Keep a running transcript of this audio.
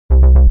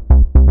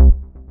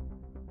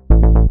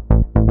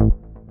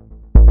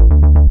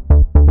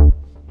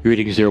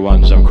Greetings, dear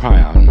ones. I'm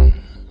Cryon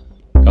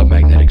of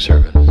Magnetic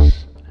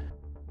Service.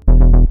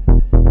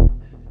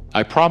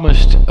 I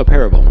promised a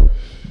parable.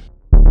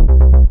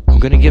 I'm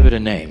going to give it a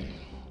name.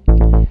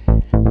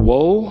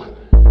 Woe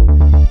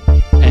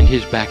and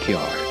his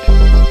backyard.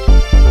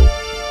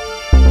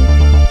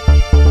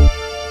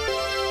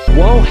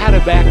 Woe had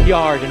a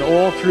backyard, and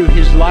all through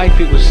his life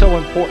it was so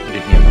important to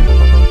him.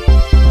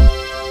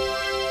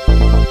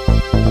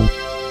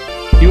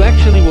 You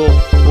actually will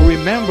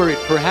remember it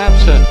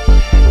perhaps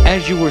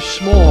as you were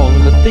small,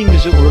 and the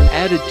things that were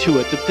added to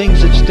it, the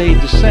things that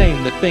stayed the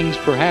same, the things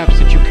perhaps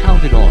that you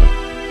counted on.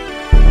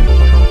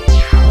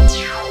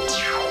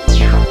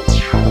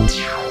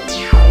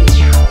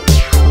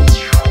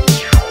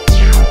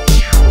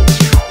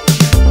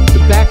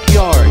 The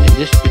backyard, in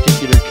this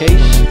particular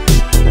case,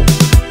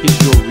 is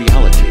your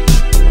reality.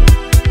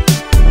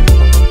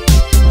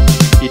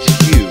 It's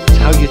you. It's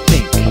how you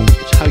think.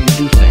 It's how you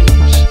do things.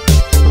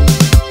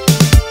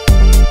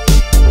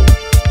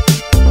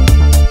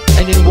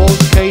 And in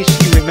Woe's case,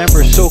 you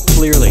remember so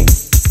clearly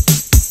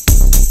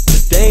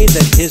the day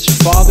that his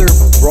father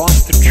brought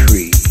the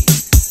tree.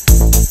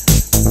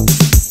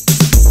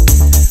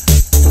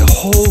 And the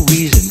whole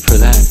reason for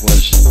that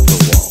was for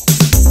Woe.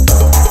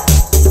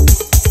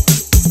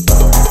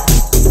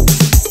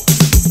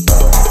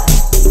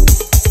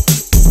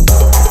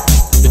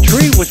 The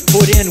tree was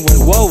put in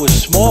when Woe was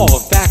small.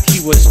 In fact,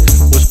 he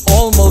was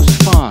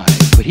almost 5,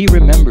 but he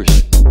remembers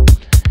it.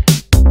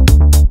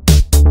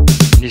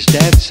 And his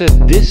dad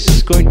said, "This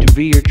is going to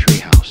be your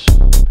treehouse.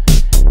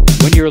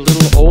 When you're a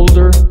little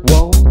older,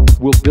 Woe,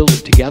 we'll build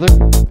it together.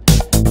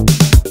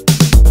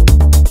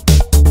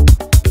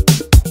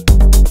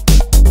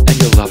 And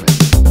you'll love it."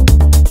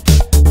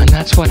 And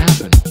that's what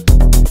happened.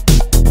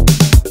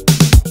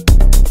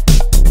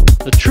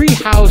 The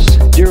treehouse,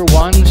 dear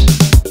ones,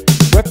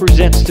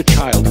 represents the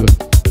childhood.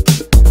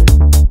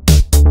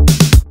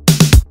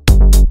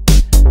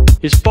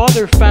 His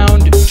father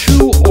found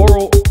 2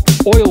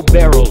 oil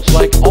barrels,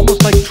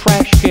 almost like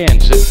trash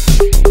cans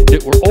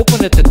that were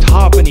open at the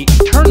top, and he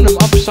turned them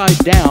upside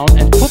down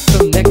and put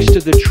them next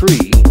to the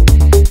tree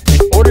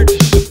in order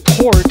to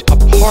support a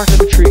part of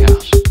the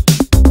treehouse.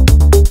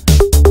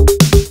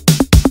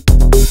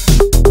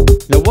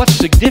 Now, what's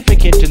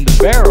significant in the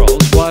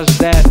barrels was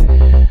that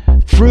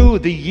through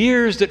the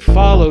years that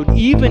followed,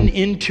 even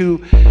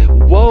into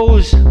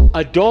Woe's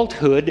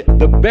adulthood,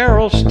 the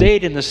barrels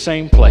stayed in the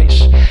same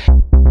place.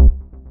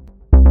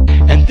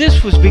 And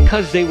this was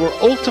because they were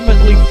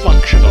ultimately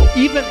functional,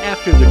 even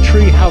after the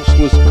treehouse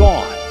was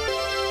gone.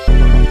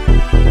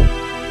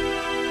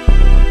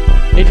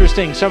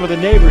 Interesting, some of the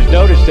neighbors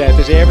noticed that.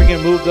 They say, "Ever going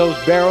to move those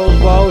barrels,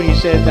 Woe?" And he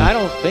said, "I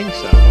don't think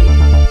so."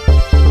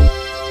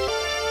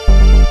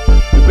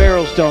 The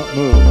barrels don't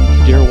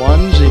move, dear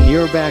ones. In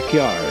your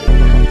backyard,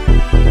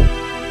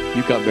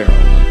 you got barrels.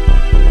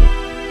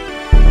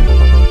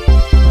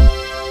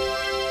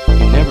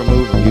 You never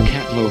move them. You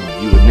can't move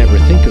them. You would never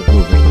think of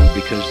moving them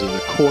because of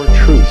the core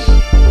truth.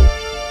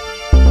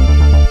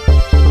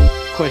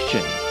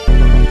 Question: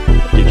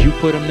 did you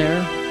put them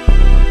there,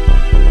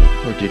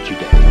 or did your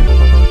dad?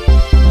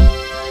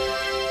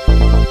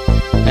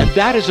 And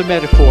that is a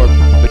metaphor,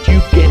 but you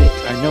get it.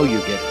 I know you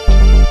get it.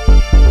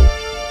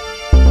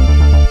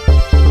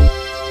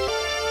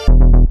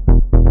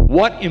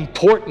 What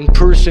important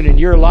person in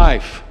your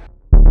life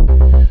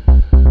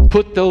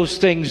put those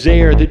things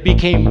there that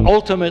became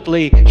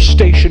ultimately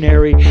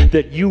stationary,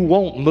 that you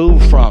won't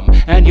move from,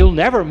 and you'll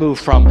never move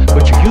from,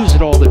 but you use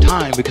it all the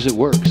time because it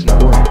works, and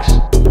it works.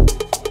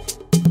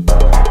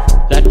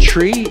 That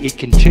tree, it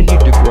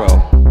continued to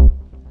grow.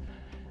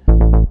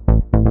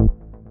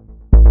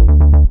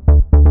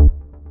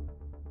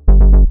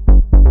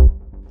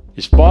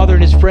 His father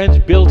and his friends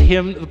built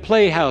him the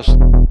playhouse.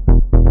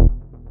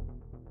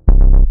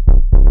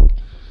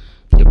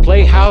 The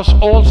playhouse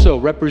also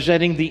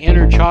representing the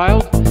inner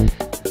child.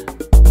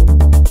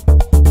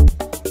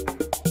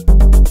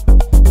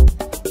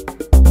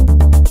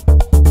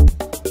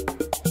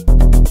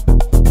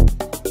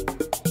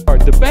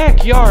 The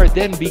backyard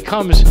then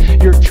becomes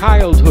your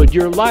childhood,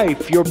 your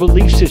life, your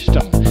belief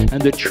system.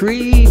 And the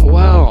tree,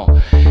 wow,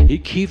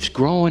 it keeps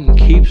growing,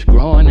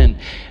 and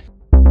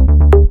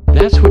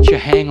that's what you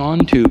hang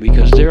on to,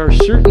 because there are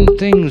certain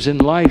things in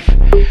life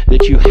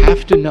that you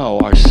have to know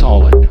are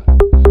solid.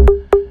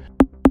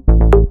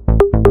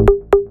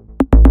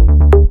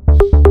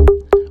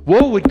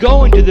 Woe would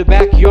go into the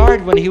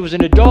backyard when he was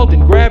an adult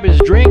and grab his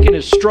drink and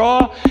his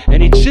straw,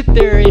 and he'd sit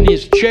there in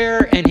his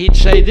chair and he'd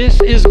say, "This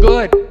is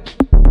good."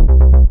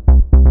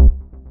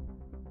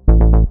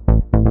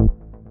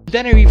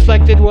 Then he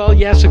reflected, well,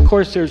 yes, of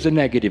course there's the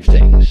negative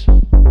things.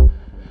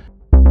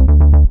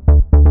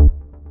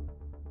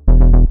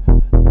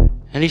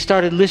 And he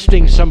started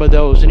listing some of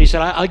those, and he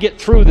said, I'll get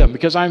through them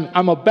because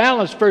I'm a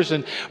balanced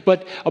person,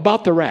 but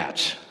about the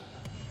rats.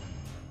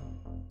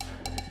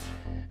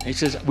 And he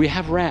says, we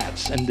have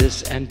rats and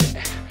this, and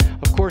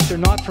of course they're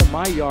not from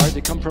my yard,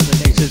 they come from the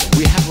neighbor. He says,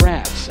 we have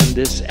rats and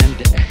this, and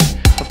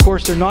of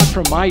course they're not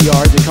from my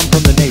yard, they come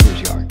from the neighbor's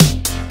yard.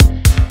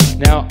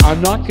 Now,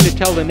 I'm not going to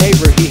tell the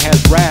neighbor he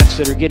has rats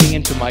that are getting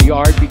into my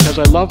yard because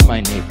I love my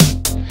neighbor.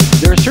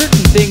 There are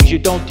certain things you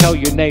don't tell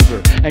your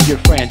neighbor and your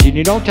friends, and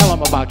you don't tell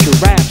them about your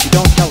rats. You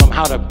don't tell them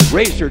how to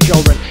raise their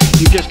children.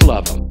 You just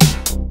love them.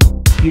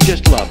 You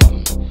just love them.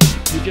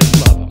 You just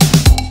love them.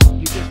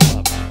 You just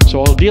love them.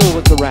 So I'll deal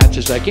with the rats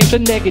as I can. It's a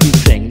negative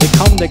thing. They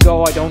come, they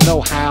go, I don't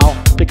know how.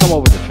 They come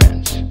over the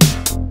fence.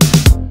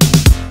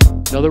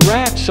 Now the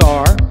rats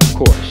are, of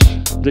course,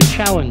 the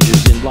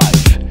challenges in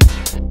life.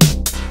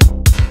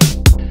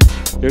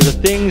 They're the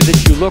things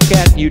that you look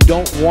at and you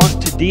don't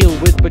want to deal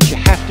with, but you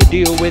have to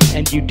deal with,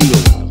 and you deal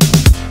with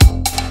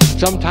them.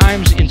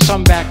 Sometimes in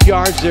some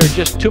backyards there are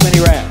just too many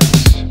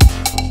rats.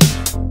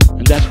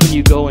 And that's when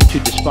you go into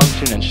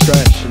dysfunction and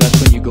stress, and that's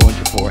when you go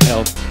into poor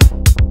health.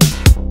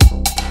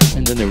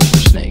 And then there was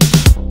the snake.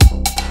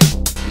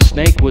 The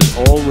snake was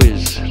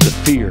always the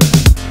fear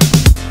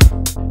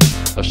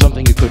of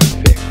something you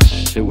couldn't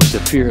fix. It was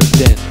the fear of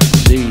death,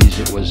 disease.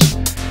 It was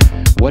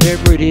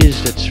whatever it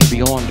is that's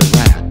beyond a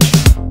rat.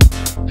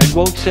 And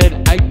Woe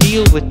said, I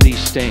deal with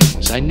these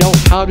things. I know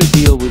how to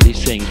deal with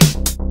these things.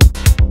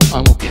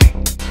 I'm okay.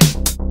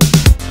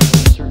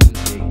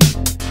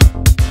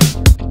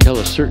 Until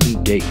a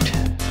certain date.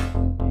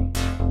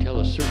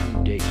 Until a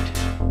certain date.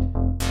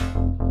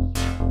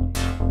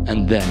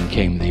 And then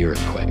came the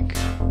earthquake.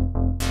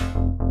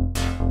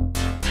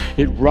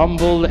 It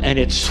rumbled and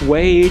it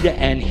swayed,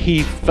 and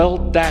he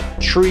felt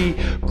that tree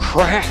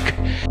crack.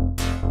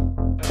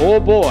 Oh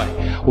boy,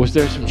 was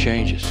there some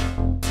changes.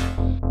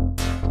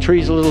 The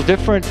tree's a little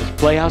different, his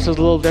playhouse is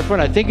a little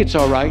different. I think it's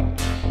all right.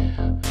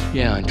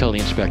 Yeah, until the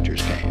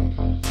inspectors came.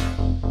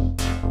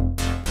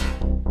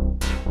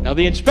 Now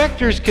the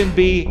inspectors can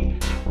be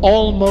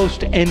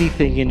almost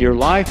anything in your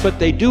life, but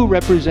they do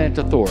represent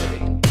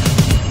authority.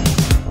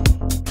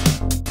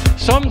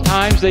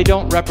 Sometimes they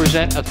don't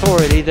represent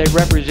authority, they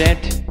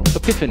represent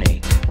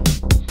epiphany.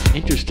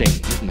 Interesting,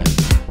 isn't it?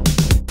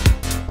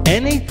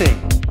 Anything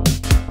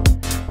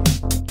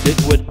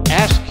that would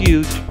ask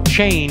you to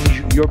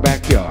change your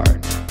backyard.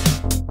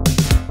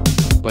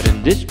 But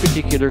in this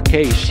particular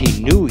case,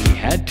 he knew he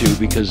had to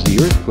because the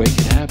earthquake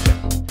had happened.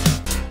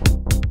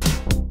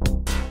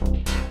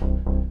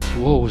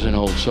 Woe was an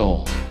old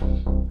soul.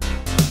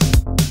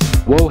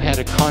 Woe had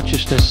a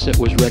consciousness that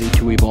was ready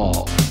to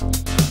evolve.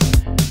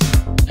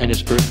 And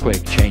his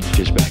earthquake changed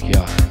his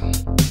backyard.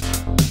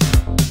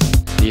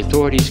 The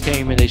authorities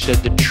came and they said,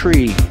 the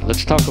tree,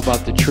 let's talk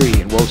about the tree.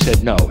 And Woe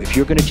said, no, if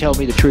you're going to tell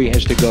me the tree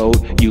has to go,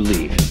 you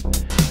leave.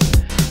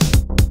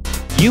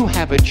 You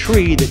have a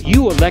tree that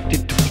you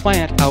elected to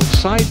plant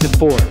outside the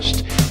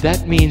forest.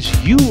 That means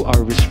you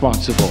are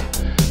responsible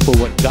for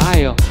what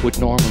Gaia would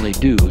normally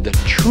do. The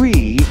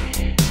tree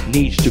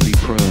needs to be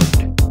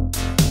pruned.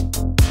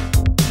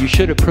 You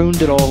should have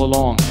pruned it all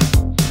along.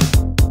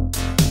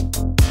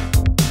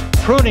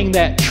 Pruning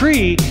that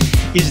tree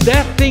is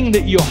that thing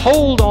that you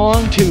hold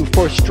on to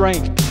for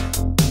strength.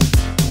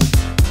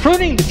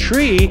 Pruning the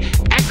tree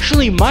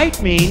actually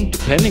might mean,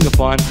 depending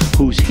upon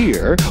who's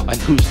here and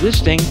who's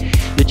listening,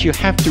 that you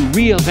have to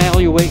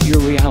reevaluate your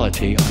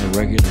reality on a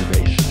regular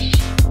basis.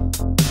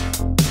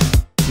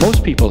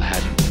 Most people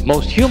haven't.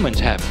 Most humans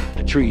haven't.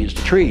 The tree is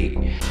the tree.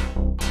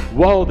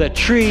 Whoa, the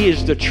tree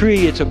is the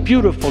tree. It's a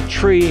beautiful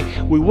tree.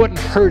 We wouldn't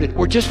hurt it.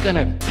 We're just going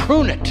to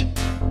prune it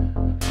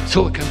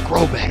so it can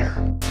grow better.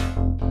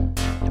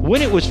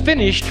 When it was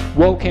finished,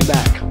 Woe came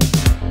back.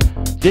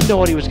 Didn't know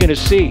what he was going to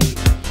see.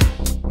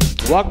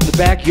 Walked in the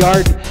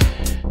backyard,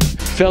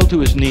 fell to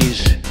his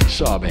knees,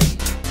 sobbing.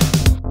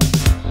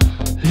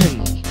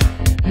 Then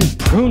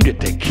pruned it.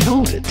 They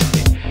killed it.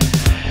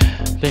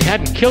 They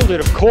hadn't killed it,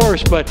 of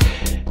course, but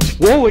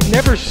Woe had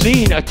never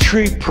seen a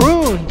tree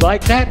pruned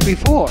like that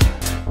before.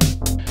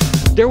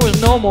 There was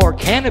no more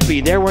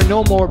canopy. There were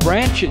no more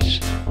branches.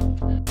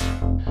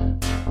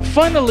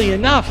 Funnily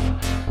enough,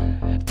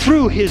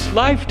 through his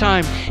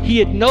lifetime, he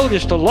had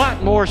noticed a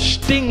lot more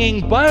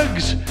stinging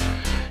bugs.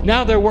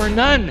 Now there were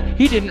none.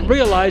 He didn't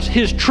realize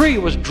his tree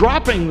was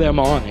dropping them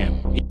on him.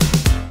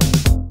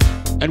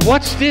 And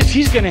what's this?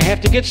 He's going to have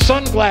to get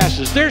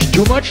sunglasses. There's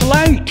too much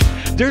light.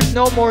 There's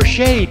no more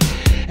shade.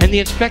 And the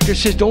inspector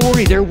says, don't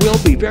worry, there will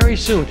be very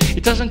soon.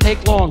 It doesn't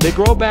take long. They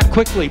grow back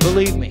quickly,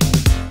 believe me.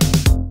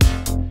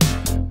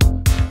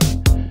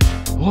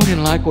 Woe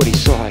didn't like what he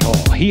saw at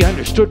all. He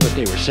understood what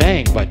they were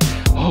saying, but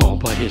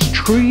his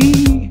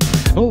tree,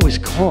 it was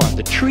gone.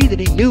 The tree that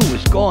he knew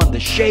was gone. The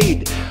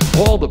shade,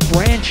 all the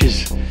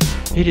branches,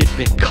 it had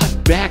been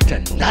cut back to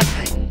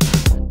nothing.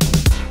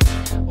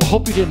 I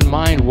hope you didn't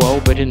mind, Woe,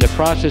 but in the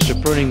process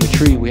of pruning the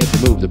tree, we had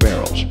to move the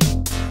barrels.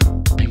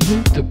 They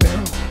moved the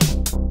barrels.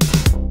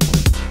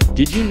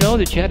 Did you know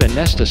that you had a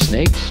nest of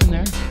snakes in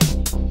there?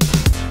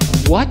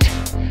 What?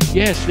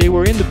 Yes, they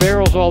were in the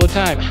barrels all the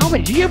time. How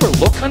many? Did you ever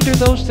look under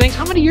those things?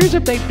 How many years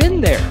have they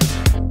been there?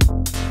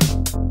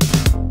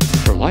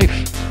 For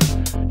life.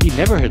 He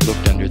never had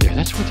looked under there.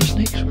 That's where the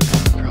snakes were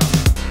coming from.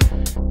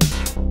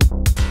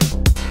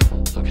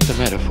 Look at the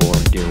metaphor,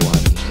 dear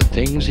ones.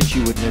 things that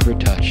you would never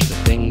touch, the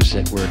things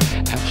that were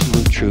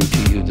absolute true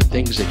to you, the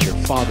things that your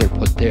father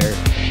put there.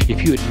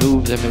 If you had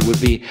moved them, it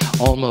would be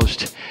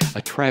almost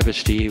a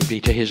travesty. It would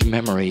be to his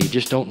memory. You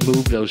just don't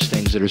move those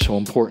things that are so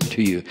important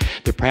to you,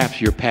 that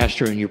perhaps your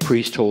pastor and your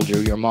priest told you,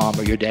 or your mom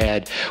or your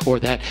dad, or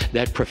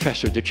that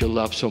professor that you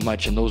love so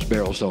much, and those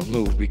barrels don't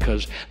move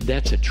because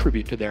that's a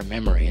tribute to their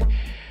memory.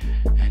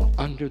 And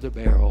under the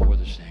barrel were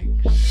the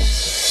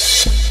snakes.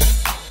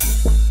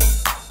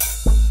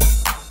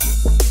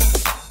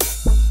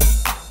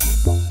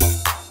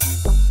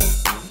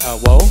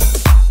 Whoa.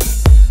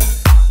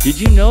 Did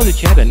you know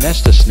that you had a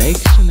nest of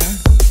snakes in there?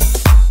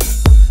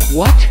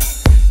 What?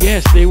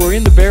 Yes, they were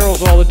in the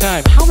barrels all the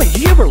time. How many?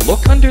 Did you ever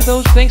look under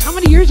those things? How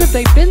many years have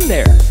they been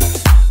there?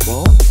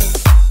 Well,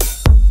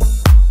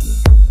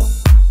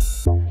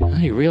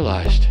 he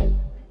realized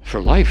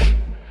for life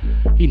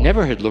he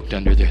never had looked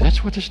under there.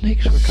 That's where the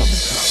snakes were coming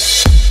from.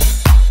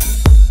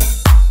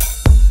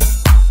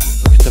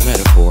 Look at the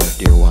metaphor,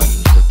 dear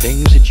ones. The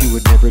things that you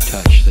would never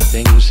touch, the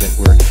things that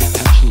were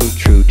absolute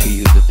true to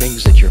you, the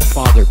things that your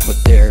father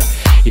put there.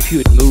 If you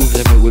had moved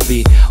them, it would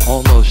be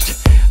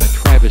almost a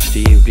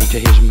travesty. It would be to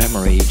his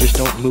memory. You just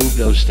don't move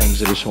those things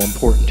that are so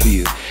important to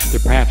you,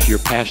 that perhaps your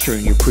pastor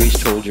and your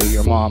priest told you, or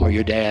your mom or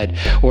your dad,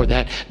 or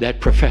that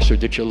professor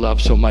that you love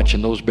so much,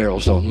 and those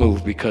barrels don't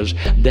move because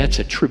that's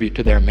a tribute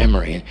to their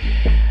memory.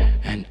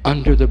 And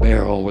under the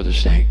barrel were the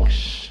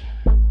snakes,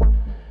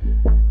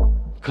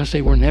 because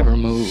they were never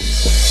moved.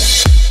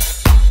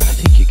 I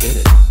think you get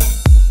it.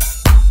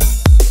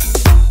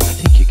 I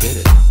think you get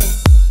it.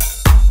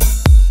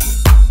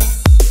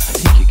 I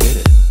think you get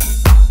it.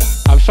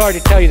 I'm sorry to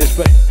tell you this,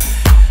 but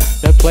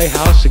that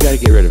playhouse, you got to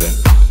get rid of it.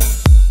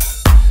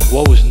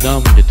 Woe was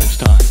numbed at this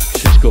time. He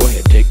says, go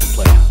ahead, take the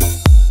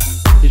playhouse.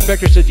 The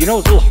inspector said, you know,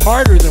 it's a little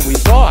harder than we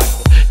thought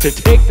to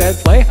take that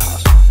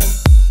playhouse.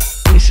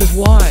 And he says,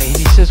 why? And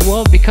he says,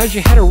 well, because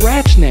you had a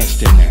rat's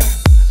nest in there.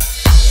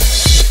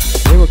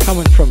 They were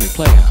coming from your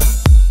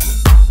playhouse.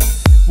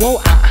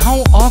 Well,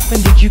 how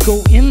often did you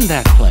go in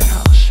that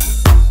playhouse?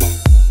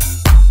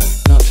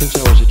 Not since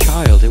I was a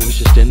child. It was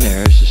just in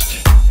there. It's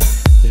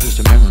just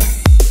a memory.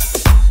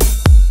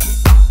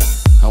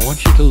 I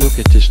want you to look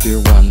at this, dear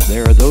ones.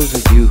 There are those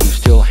of you who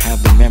still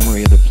have the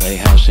memory of the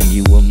playhouse, and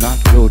you will not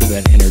go to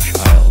that inner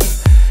child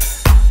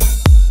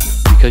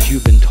because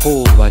you've been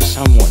told by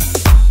someone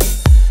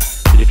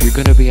that if you're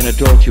going to be an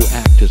adult, you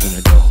act as an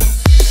adult.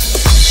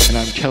 And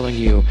I'm telling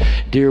you,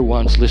 dear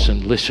ones,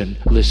 listen, listen,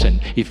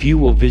 listen. If you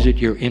will visit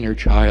your inner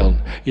child,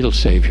 it'll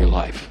save your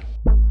life.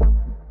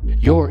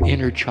 Your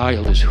inner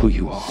child is who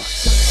you are.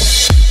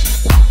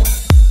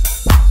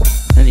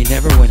 And he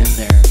never went in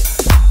there.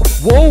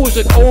 Woe was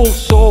an old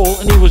soul,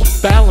 and he was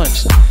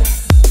balanced.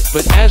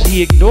 But as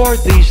he ignored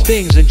these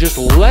things and just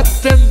let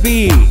them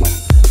be,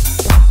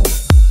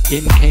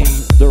 in came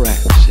the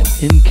rats, and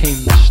in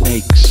came the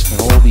snakes,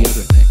 and all the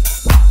other things.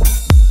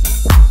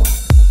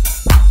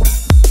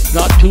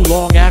 Not too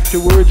long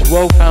afterwards,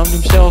 Woe found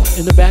himself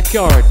in the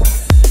backyard,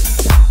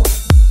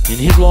 in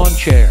his lawn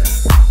chair,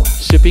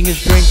 sipping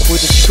his drink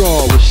with a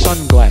straw with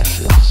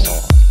sunglasses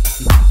on.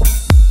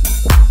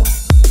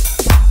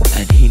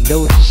 And he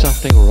noticed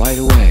something right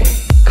away.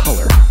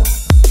 Color.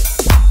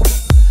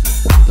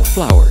 The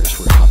flowers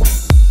were coming.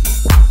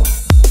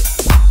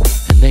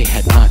 And they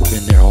had not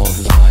been there all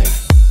his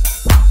life.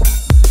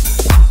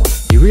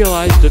 He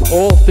realized that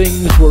all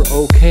things were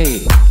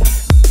okay.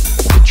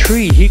 The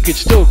tree, he could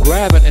still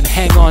grab it and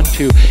hang on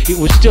to. It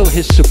was still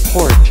his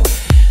support.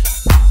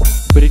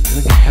 But it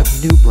could have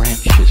new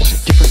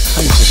branches, different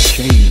kinds of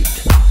shade.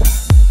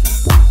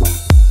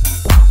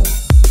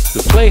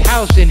 The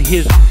playhouse in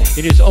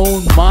his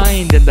own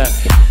mind, and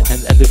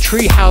the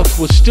tree house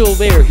was still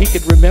there. He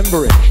could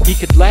remember it. He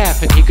could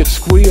laugh and he could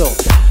squeal.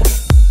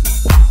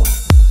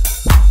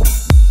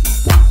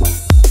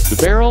 The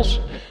barrels,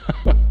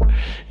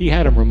 he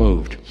had them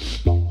removed.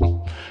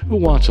 Who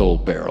wants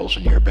old barrels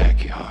in your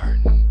backyard?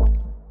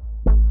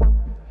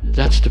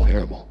 That's the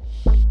parable.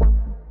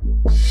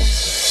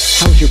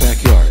 How's your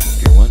backyard,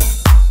 dear one?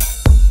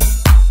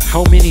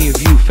 How many of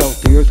you felt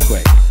the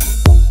earthquake?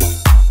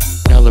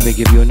 Now let me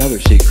give you another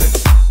secret.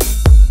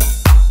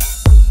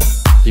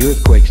 The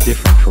earthquake's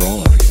different for all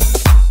of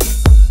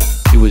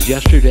you. It was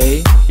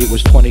yesterday, it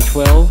was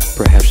 2012,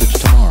 perhaps it's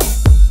tomorrow.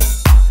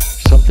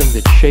 Something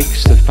that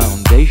shakes the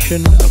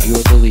foundation of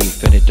your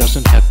belief, and it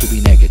doesn't have to be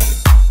negative.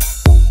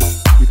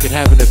 You could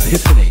have an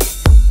epiphany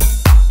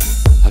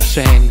of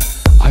saying,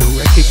 I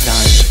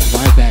recognize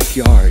my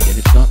backyard and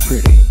it's not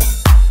pretty.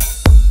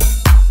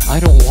 I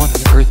don't want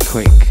an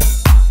earthquake.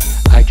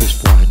 I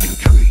just want a new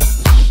tree.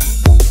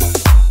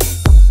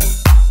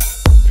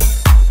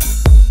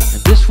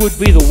 And this would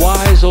be the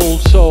wise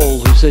old soul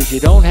who says,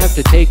 you don't have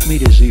to take me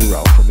to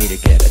zero for me to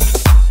get it.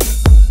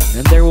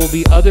 And there will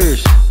be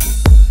others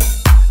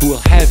who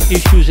will have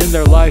issues in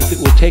their life that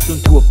will take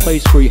them to a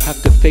place where you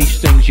have to face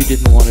things you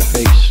didn't want to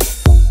face.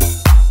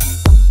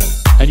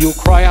 And you'll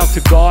cry out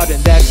to God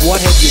and that, what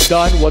have you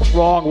done? What's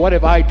wrong? What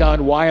have I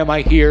done? Why am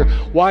I here?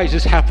 Why is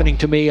this happening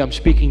to me? I'm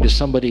speaking to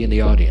somebody in the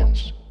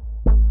audience.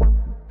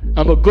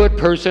 I'm a good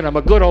person. I'm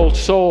a good old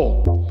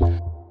soul.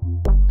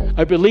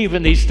 I believe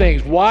in these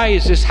things. Why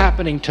is this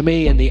happening to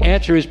me? And the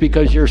answer is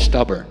because you're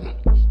stubborn,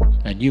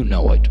 and you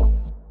know it.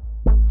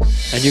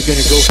 And you're going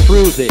to go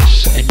through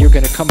this, and you're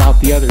going to come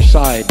out the other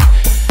side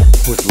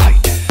with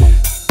light.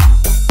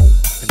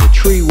 And the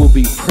tree will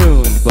be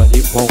pruned, but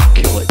it won't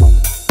kill it.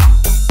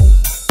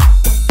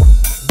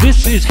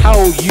 This is how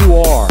you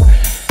are.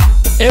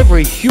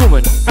 Every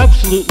human,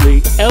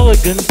 absolutely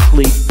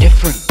elegantly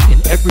different in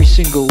every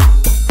single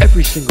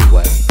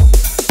way.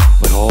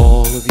 But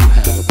all of you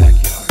have a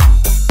backyard.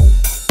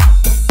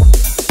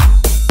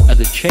 And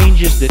the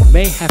changes that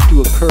may have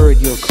to occur in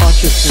your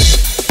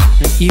consciousness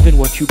and even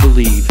what you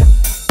believe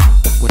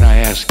when I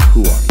ask,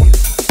 who are you?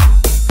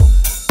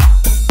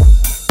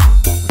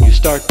 When you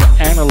start to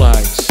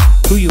analyze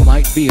who you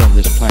might be on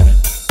this planet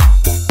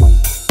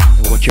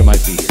and what you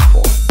might be here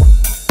for.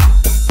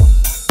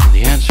 And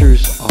the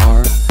answers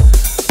are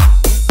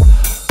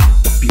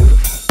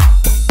beautiful.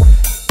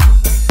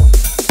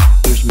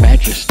 There's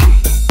majesty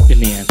in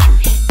the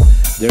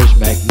answers. There's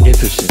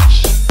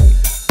magnificence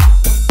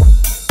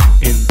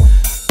in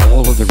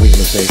all of the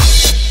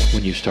realizations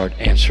when you start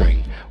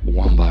answering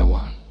one by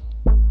one.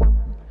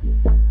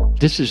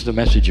 This is the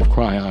message of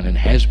Cryon and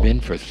has been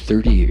for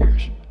 30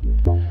 years.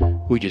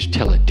 We just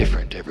tell it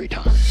different every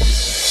time.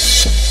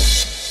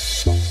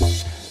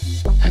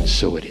 And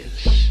so it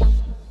is.